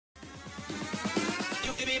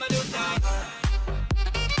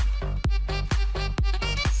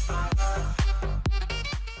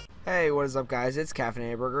Hey, what is up guys, it's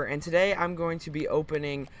Caffeinated Burger, and today I'm going to be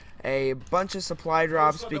opening a bunch of supply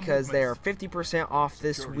drops because they are 50% off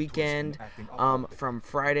this weekend, from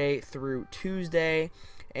Friday through Tuesday,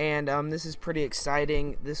 and this is pretty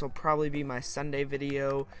exciting. This will probably be my Sunday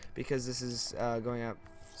video because this is going up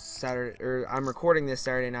Saturday, or I'm recording this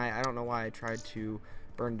Saturday night. I don't know why I tried to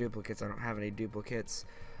burn duplicates. I don't have any duplicates.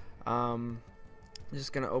 I'm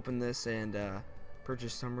just gonna open this and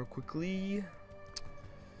purchase some real quickly,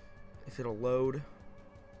 if it'll load.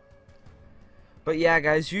 But yeah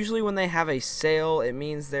guys, usually when they have a sale, it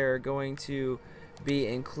means they're going to be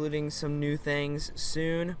including some new things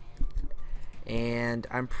soon, and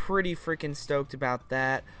I'm pretty freaking stoked about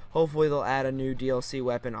that. Hopefully they'll add a new DLC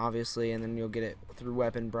weapon, obviously, and then you'll get it through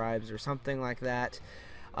weapon bribes or something like that.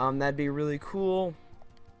 That'd be really cool.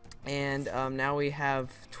 And now we have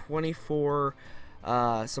 24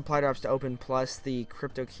 supply drops to open, plus the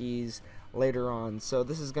crypto keys later on, so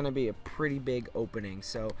this is going to be a pretty big opening.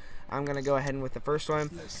 So I'm going to go ahead and with the first one.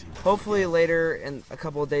 Hopefully later, in a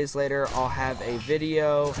couple of days later, I'll have a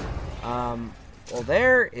video. Well,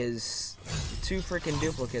 there is 2 freaking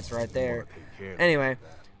duplicates right there. Anyway,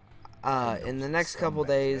 in the next couple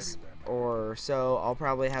days or so, I'll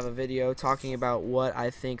probably have a video talking about what I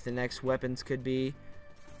think the next weapons could be,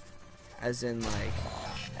 as in like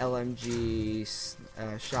LMG,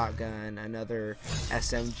 shotgun, another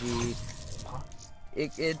SMG.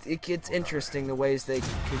 It gets interesting the ways they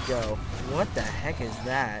could go. What the heck is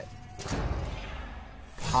that?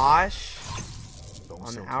 Posh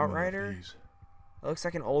on the Outrider? It looks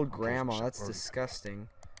like an old grandma. That's disgusting.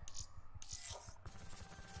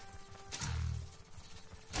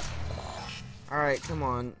 Alright, come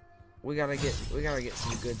on. We gotta get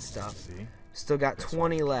some good stuff. Still got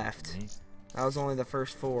 20 left. That was only the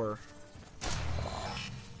first 4.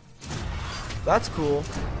 That's cool.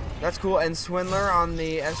 That's cool. And Swindler on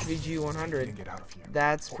the SVG 100.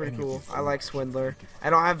 That's pretty cool. I like Swindler.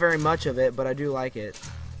 I don't have very much of it, but I do like it.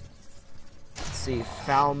 Let's see.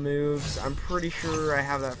 Foul moves. I'm pretty sure I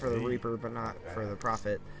have that for the Reaper, but not for the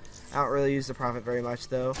Prophet. I don't really use the Prophet very much,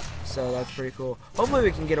 though. So that's pretty cool. Hopefully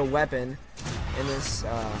we can get a weapon in this.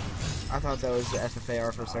 I thought that was the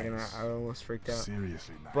FFAR for a second. I almost freaked out.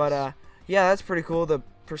 But, yeah, that's pretty cool. The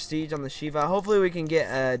Prestige on the Shiva. Hopefully we can get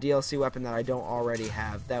a DLC weapon that I don't already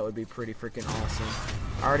have. That would be pretty freaking awesome.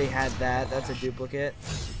 I already had that. That's a duplicate.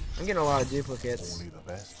 I'm getting a lot of duplicates.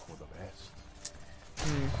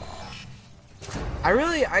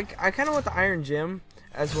 I kind of want the Iron Gem,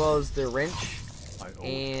 as well as the wrench,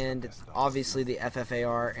 and obviously the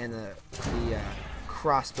FFAR, and the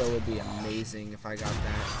crossbow would be amazing if I got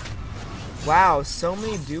that. Wow, so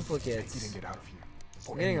many duplicates.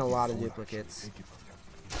 I'm getting a lot of duplicates.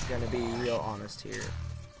 I'm gonna be real honest here.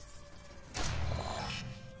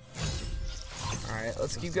 Alright,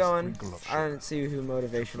 let's keep going. I didn't see who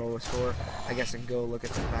motivational was for. I guess I can go look at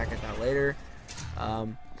the back at that later.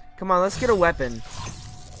 Come on, let's get a weapon.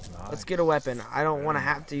 Let's get a weapon. I don't want to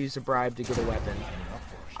have to use a bribe to get a weapon.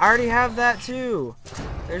 I already have that too.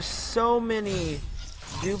 There's so many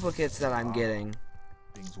duplicates that I'm getting.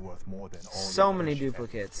 So many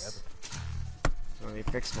duplicates. Let me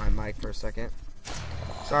fix my mic for a second.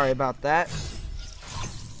 Sorry about that.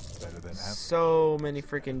 So many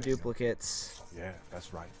freaking duplicates. Yeah,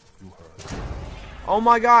 that's right. You heard. Oh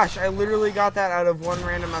my gosh, I literally got that out of one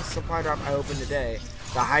random supply drop I opened today.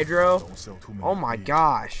 The Hydro. Oh my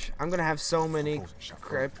gosh. I'm gonna have so many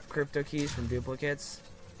crypto keys from duplicates.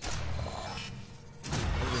 I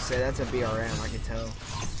was gonna say, that's a BRM, I can tell.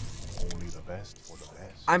 Only the best for the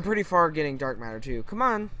best. I'm pretty far getting dark matter too. Come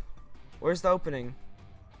on. Where's the opening?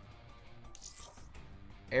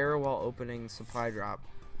 Error while opening supply drop.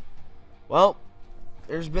 Well,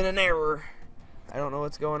 there's been an error. I don't know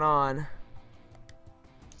what's going on.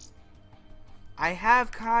 I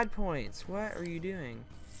have COD points. What are you doing?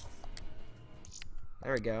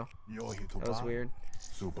 There we go. That was weird.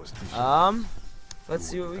 Let's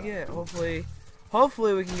see what we get.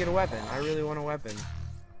 Hopefully we can get a weapon. I really want a weapon.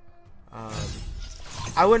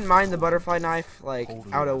 I wouldn't mind the butterfly knife, like,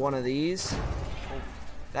 out of one of these.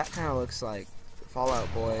 That kind of looks like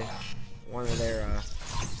Fallout Boy, one of their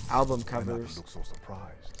album covers.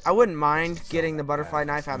 I wouldn't mind getting the butterfly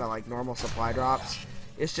knife out of, like, normal supply drops.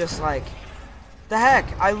 It's just like, the heck,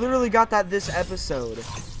 I literally got that this episode.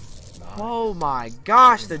 Oh my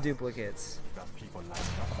gosh, the duplicates.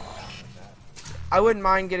 I wouldn't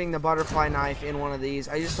mind getting the butterfly knife in one of these.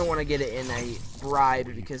 I just don't want to get it in a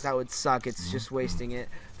bribe because that would suck. It's just wasting it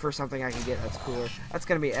for something I can get that's cooler. That's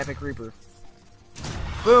going to be Epic Reaper.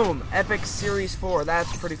 Boom! Epic Series 4.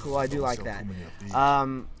 That's pretty cool. I do like that.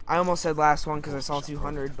 I almost said last one because I saw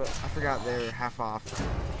 200, but I forgot they're half off.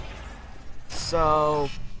 So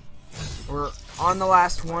we're on the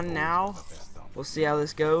last one now. We'll see how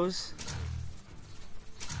this goes.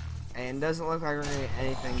 And doesn't look like we're gonna get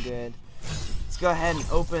anything good. Let's go ahead and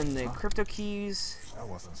open the crypto keys.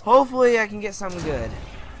 Hopefully I can get something good.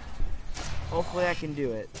 Hopefully I can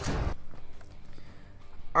do it.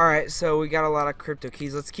 Alright, so we got a lot of crypto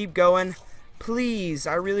keys. Let's keep going. Please,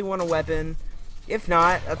 I really want a weapon. If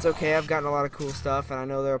not, that's okay. I've gotten a lot of cool stuff, and I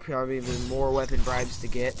know there'll probably be more weapon bribes to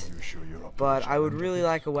get. But I would really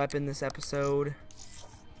like a weapon this episode.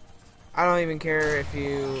 I don't even care if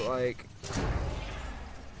you, like...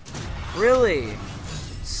 Really?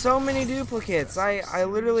 So many duplicates. I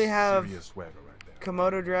literally have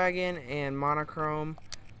Komodo Dragon and Monochrome.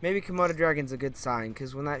 Maybe Komodo Dragon's a good sign,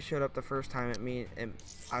 because when that showed up the first time,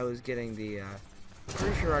 I was getting the...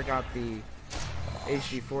 pretty sure I got the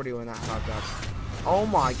HD40 when that popped up. Oh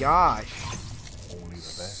my gosh.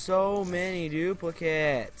 So many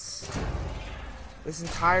duplicates. This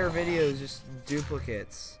entire video is just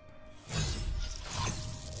duplicates.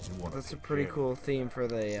 That's a pretty cool theme for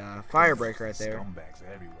the fire break right there.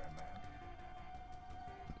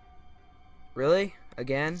 Really?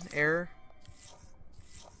 Again? Error?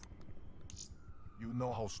 You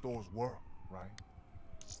know how stores work, right?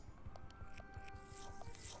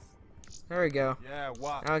 There we go. Yeah,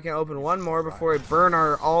 what? Now I can open one more before we burn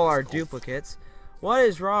all our duplicates. What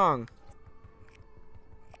is wrong?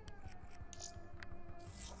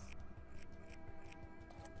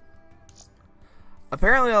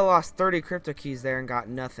 Apparently I lost 30 crypto keys there and got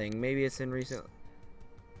nothing. Maybe it's in recent...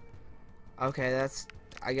 Okay,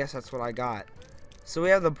 I guess that's what I got. So we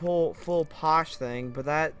have the full posh thing, but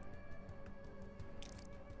that's...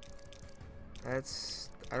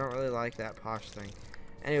 I don't really like that posh thing.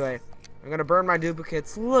 Anyway, I'm gonna burn my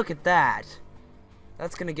duplicates. Look at that.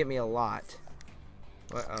 That's gonna get me a lot.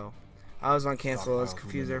 Uh-oh. I was on cancel. I was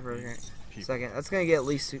confused there for a second. That's gonna get at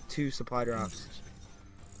least 2 supply drops.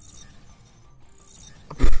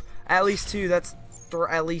 At least 2. That's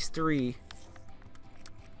at least 3.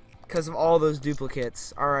 Because of all those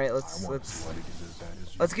duplicates. All right, let's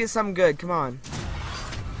get something good. Come on.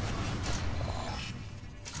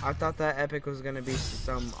 I thought that epic was gonna be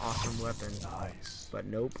some awesome weapon. Nice. But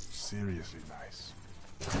nope. Seriously nice.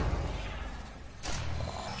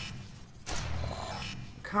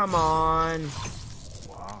 Come on.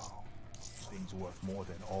 Wow. Things worth more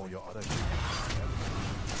than all your other shit.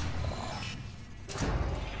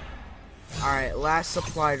 Alright, last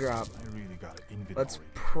supply drop. I really got an inventory. Let's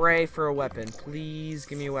pray for a weapon. Please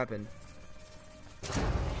give me a weapon.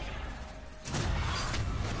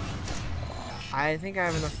 I think I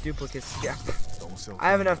have enough duplicates to get... I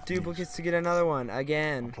have enough duplicates to get another one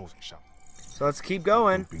again. So let's keep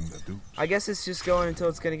going. I guess it's just going until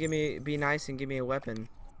it's gonna be nice and give me a weapon.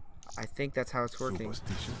 I think that's how it's working.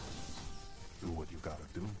 Do what you gotta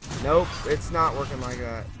do. Nope, it's not working like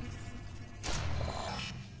that.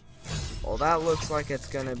 Well, that looks like it's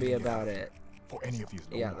gonna be about it.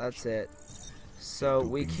 Yeah, that's it. So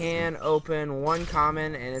we can open one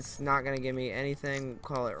common, and it's not gonna give me anything. We'll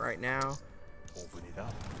call it right now. Open it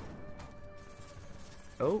up.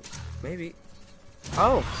 Oh, maybe.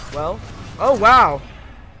 Oh, well. Oh, wow.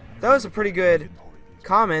 That was a pretty good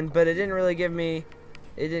common, but it didn't really give me...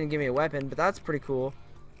 It didn't give me a weapon, but that's pretty cool.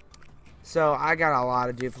 So, I got a lot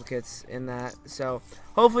of duplicates in that. So,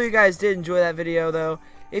 hopefully you guys did enjoy that video, though.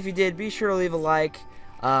 If you did, be sure to leave a like.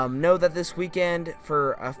 Know that this weekend,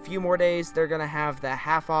 for a few more days, they're going to have the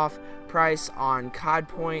half-off price on COD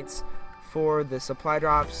points for the supply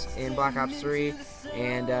drops in Black Ops 3.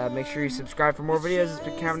 And make sure you subscribe for more videos. It's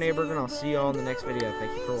been Calvin Neighborhood, and I'll see you all in the next video.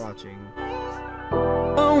 Thank you for watching.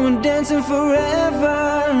 Oh, we're dancing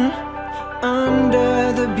forever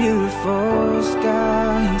under the beautiful sky.